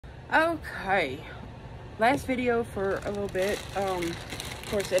Okay, last video for a little bit. Of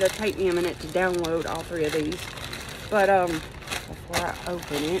course, it'll take me a minute to download all three of these. But before I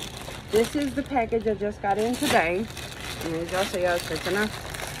open it, this is the package I just got in today. And as y'all see, I was just gonna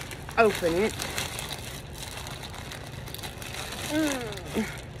open it.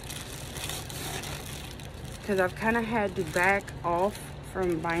 Because I've kind of had to back off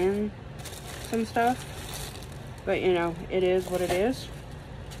from buying some stuff. But, you know, it is what it is.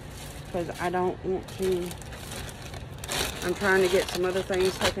 Because I don't want to... I'm trying to get some other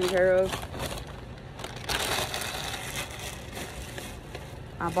things taken care of.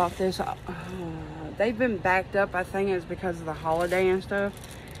 I bought this. They've been backed up. I think it's because of the holiday and stuff.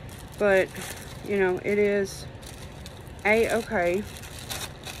 But, you know, it is A-okay.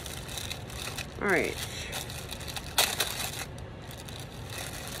 Alright.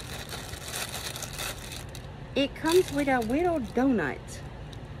 It comes with a little donut.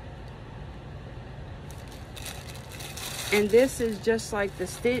 And this is just like the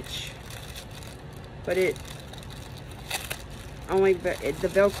Stitch, but it only, the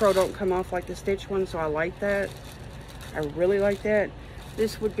Velcro don't come off like the Stitch one, so I like that. I really like that.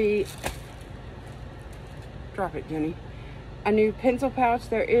 This would be, drop it, Jenny, a new pencil pouch.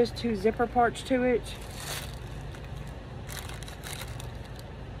 There is 2 zipper parts to it.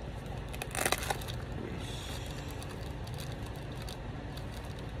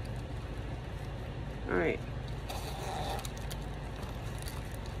 Alright.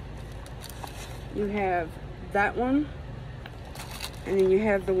 You have that one, and then you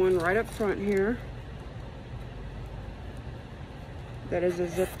have the one right up front here. That is a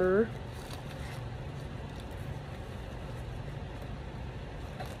zipper.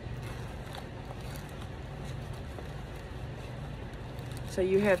 So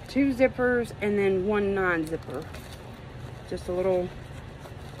you have 2 zippers and then 1 non-zipper. Just a little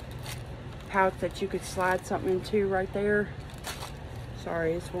pouch that you could slide something into right there.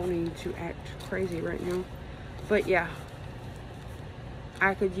 Sorry, it's wanting to act crazy right now. But yeah,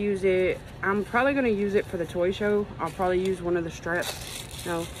 I could use it. I'm probably going to use it for the toy show. I'll probably use one of the straps.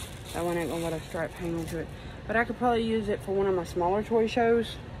 No, that one ain't going to let a strap hang onto it. But I could probably use it for one of my smaller toy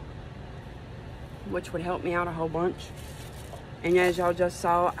shows, which would help me out a whole bunch. And as y'all just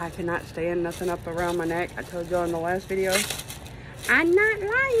saw, I cannot stand nothing up around my neck. I told y'all in the last video. I'm not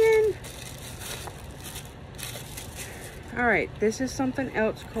lying. Alright, this is something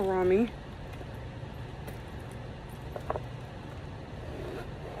else, Karami.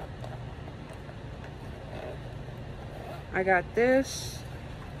 I got this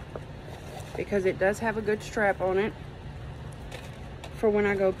because it does have a good strap on it for when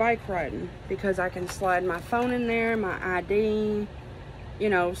I go bike riding, because I can slide my phone in there, my ID, you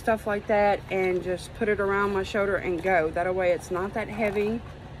know, stuff like that, and just put it around my shoulder and go. That way it's not that heavy.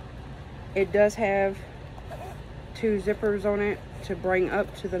 It does have 2 zippers on it to bring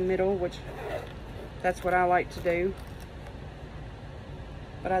up to the middle, which that's what I like to do.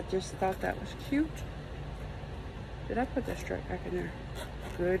 But I just thought that was cute. Did I put that strap back in there?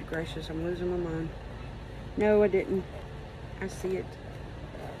 Good gracious, I'm losing my mind. No, I didn't. I see it.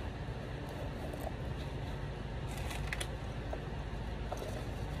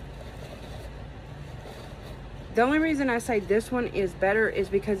 The only reason I say this one is better is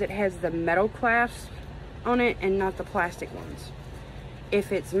because it has the metal clasp on it and not the plastic ones.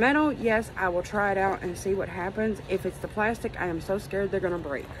 If it's metal, yes, I will try it out and see what happens. If it's the plastic, I am so scared they're gonna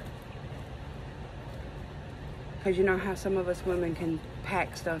break. Because you know how some of us women can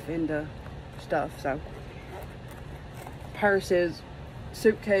pack stuff into stuff. So purses,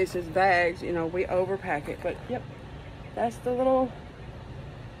 suitcases, bags, you know, we overpack it. But yep, that's the little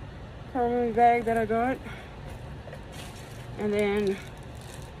Karami bag that I got. And then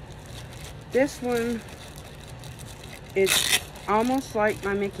this one is almost like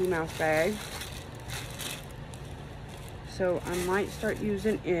my Mickey Mouse bag. So I might start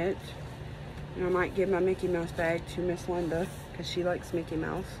using it. And I might give my Mickey Mouse bag to Miss Linda because she likes Mickey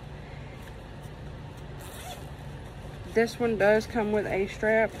Mouse. This one does come with a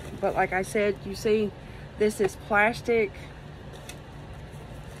strap, but like I said, you see, this is plastic.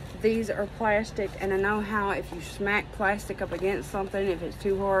 These are plastic, and I know how if you smack plastic up against something, if it's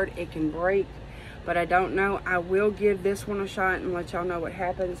too hard, it can break. But I don't know. I will give this one a shot and let y'all know what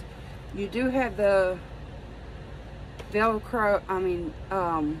happens. You do have the Velcro,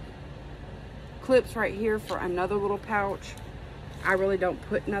 clips right here for another little pouch. I really don't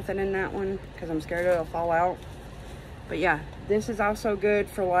put nothing in that one because I'm scared it'll fall out. But yeah, this is also good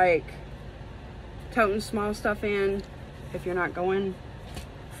for like toting small stuff in if you're not going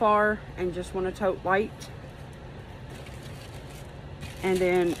far and just want to tote light. And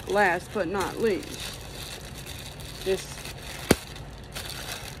then last but not least, this,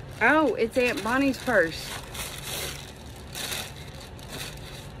 oh, it's Aunt Bonnie's purse.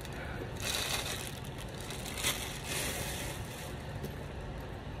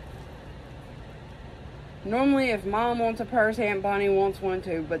 Normally, if Mom wants a purse, Aunt Bonnie wants one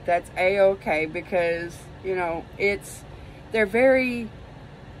too, but that's a-okay because, you know, they're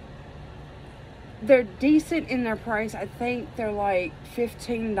decent in their price. I think they're like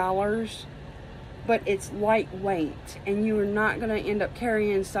 $15, but it's lightweight, and you are not going to end up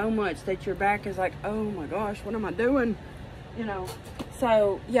carrying so much that your back is like, oh my gosh, what am I doing? You know,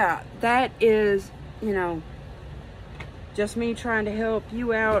 so yeah, that is, you know, just me trying to help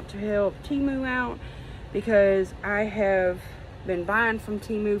you out, to help Temu out. Because I have been buying from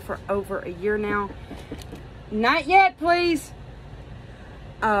Temu for over a year now. Not yet, please.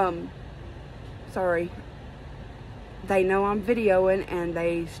 Sorry. They know I'm videoing and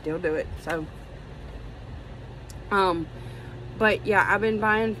they still do it. So, but yeah, I've been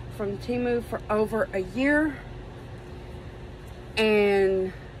buying from Temu for over a year.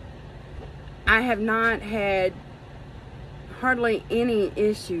 And I have not had hardly any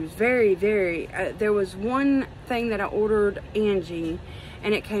issues. Very there was one thing that I ordered Angie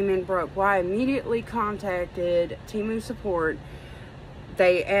and it came in broke. Well, I immediately contacted Temu support.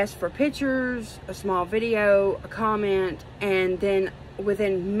 They asked for pictures, a small video, a comment, and then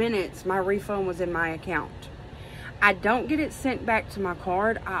within minutes my refund was in my account. I don't get it sent back to my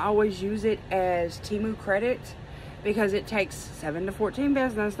card. I always use it as Temu credit because it takes 7 to 14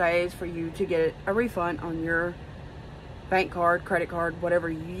 business days for you to get a refund on your bank card, credit card, whatever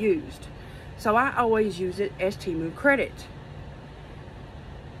you used. So I always use it as Temu credit.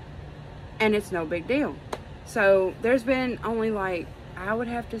 And it's no big deal. So there's been only like, I would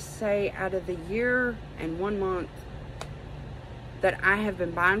have to say out of the year and 1 month that I have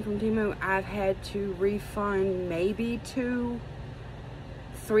been buying from Temu, I've had to refund maybe 2,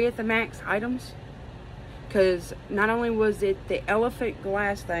 3 at the max items. Because not only was it the elephant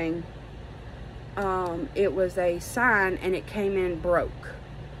glass thing, it was a sign and it came in broke.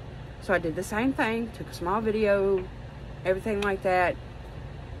 So I did the same thing, took a small video, everything like that.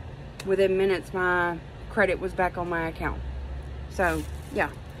 Within minutes my credit was back on my account. So yeah,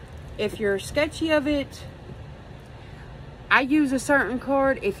 if you're sketchy of it, I use a certain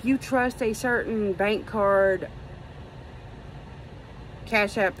card. If you trust a certain bank card,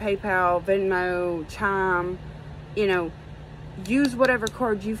 Cash App, PayPal, Venmo, Chime, you know, use whatever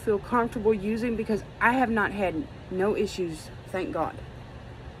card you feel comfortable using, because I have not had no issues, thank God.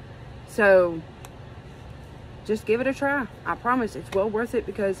 So just give it a try. I promise it's well worth it,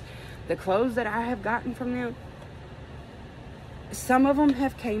 because the clothes that I have gotten from them, some of them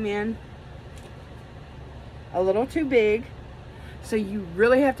have came in a little too big, so you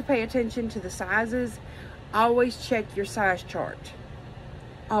really have to pay attention to the sizes. Always check your size chart,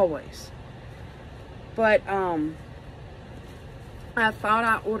 always. But I thought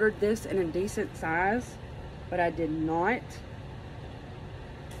I ordered this in a decent size, but I did not.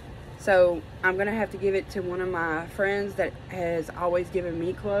 So I'm gonna have to give it to one of my friends that has always given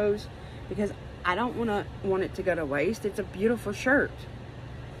me clothes, because I don't want it to go to waste. It's a beautiful shirt.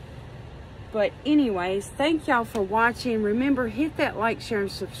 But anyways, thank y'all for watching. Remember, hit that like, share, and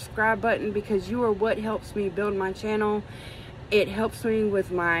subscribe button, because you are what helps me build my channel. It helps me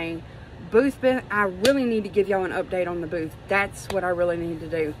with my booth. I really need to give y'all an update on the booth. That's what I really need to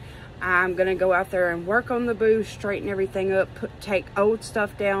do. I'm gonna go out there and work on the booth, straighten everything up, take old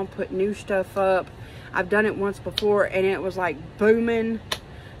stuff down, put new stuff up. I've done it once before and it was like booming.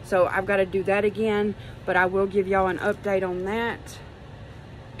 So I've got to do that again, but I will give y'all an update on that.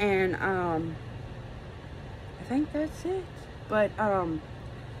 And I think that's it. But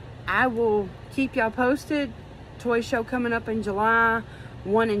I will keep y'all posted. Toy show coming up in July,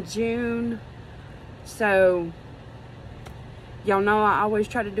 one in June. So y'all know I always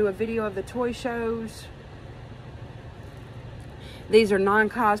try to do a video of the toy shows. These are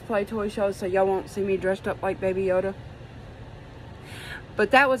non-cosplay toy shows, so y'all won't see me dressed up like Baby Yoda.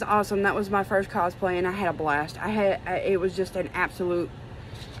 But that was awesome. That was my first cosplay and I had a blast. It was just an absolute,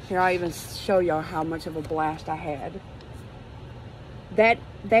 here I'll even show y'all how much of a blast I had.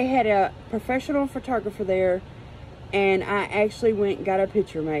 They had a professional photographer there, and I actually went and got a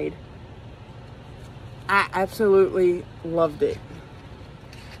picture made. I absolutely loved it.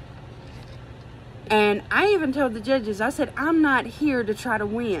 And I even told the judges, I said, I'm not here to try to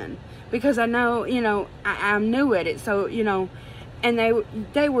win, because I know, you know, I'm new at it. So, you know, and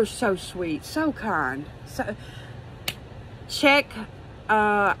they were so sweet, so kind. So check,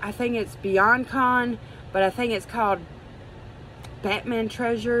 I think it's Beyond Con, but I think it's called Batman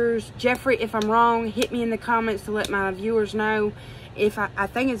Treasures. Jeffrey, if I'm wrong, hit me in the comments to let my viewers know. If I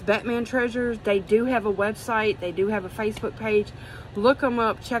think it's Batman Treasures. They do have a website. They do have a Facebook page. Look them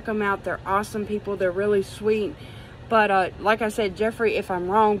up. Check them out. They're awesome people. They're really sweet. But like I said, Jeffrey, if I'm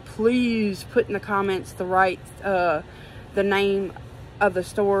wrong, please put in the comments the name of the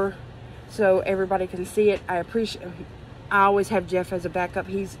store so everybody can see it. I appreciate. I always have Jeff as a backup.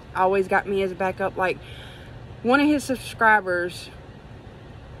 He's always got me as a backup. Like, one of his subscribers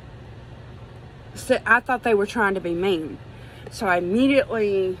said, I thought they were trying to be mean. So I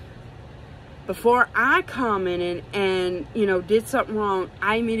immediately, before I commented and, you know, did something wrong,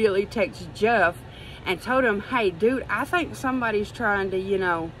 I immediately texted Jeff and told him, hey, dude, I think somebody's trying to, you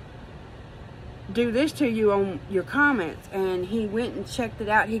know, do this to you on your comments. And he went and checked it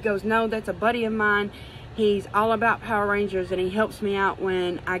out. He goes, no, that's a buddy of mine. He's all about Power Rangers, and he helps me out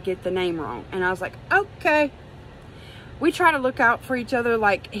when I get the name wrong. And I was like, okay. We try to look out for each other.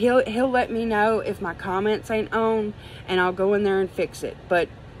 Like, he'll let me know if my comments ain't on, and I'll go in there and fix it. But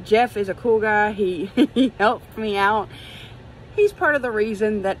Jeff is a cool guy. He helped me out. He's part of the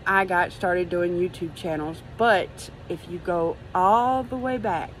reason that I got started doing YouTube channels. But if you go all the way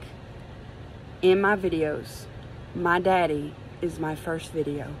back in my videos, my daddy is my first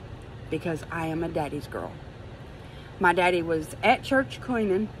video. Because I am a daddy's girl. My daddy was at church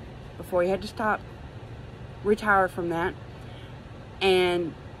cleaning before he had to stop, retire from that.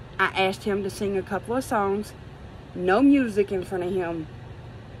 And I asked him to sing a couple of songs. No music in front of him.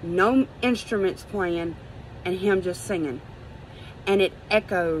 No instruments playing. And him just singing. And it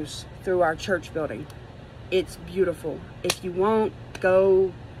echoes through our church building. It's beautiful. If you want,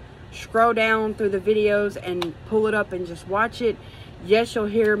 go scroll down through the videos and pull it up and just watch it. Yes, you'll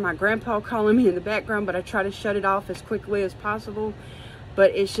hear my grandpa calling me in the background, but I try to shut it off as quickly as possible.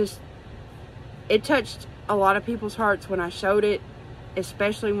 But it's just, it touched a lot of people's hearts when I showed it,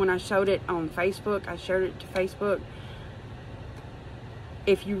 especially when I showed it on Facebook. I shared it to Facebook.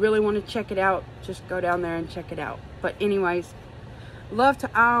 If you really want to check it out, just go down there and check it out. But anyways, love to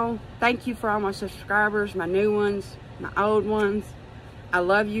all. Thank you for all my subscribers, my new ones, my old ones. I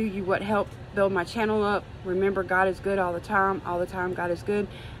love you. You what helped build my channel up. Remember, God is good all the time. All the time, God is good.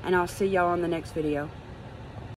 And I'll see y'all on the next video.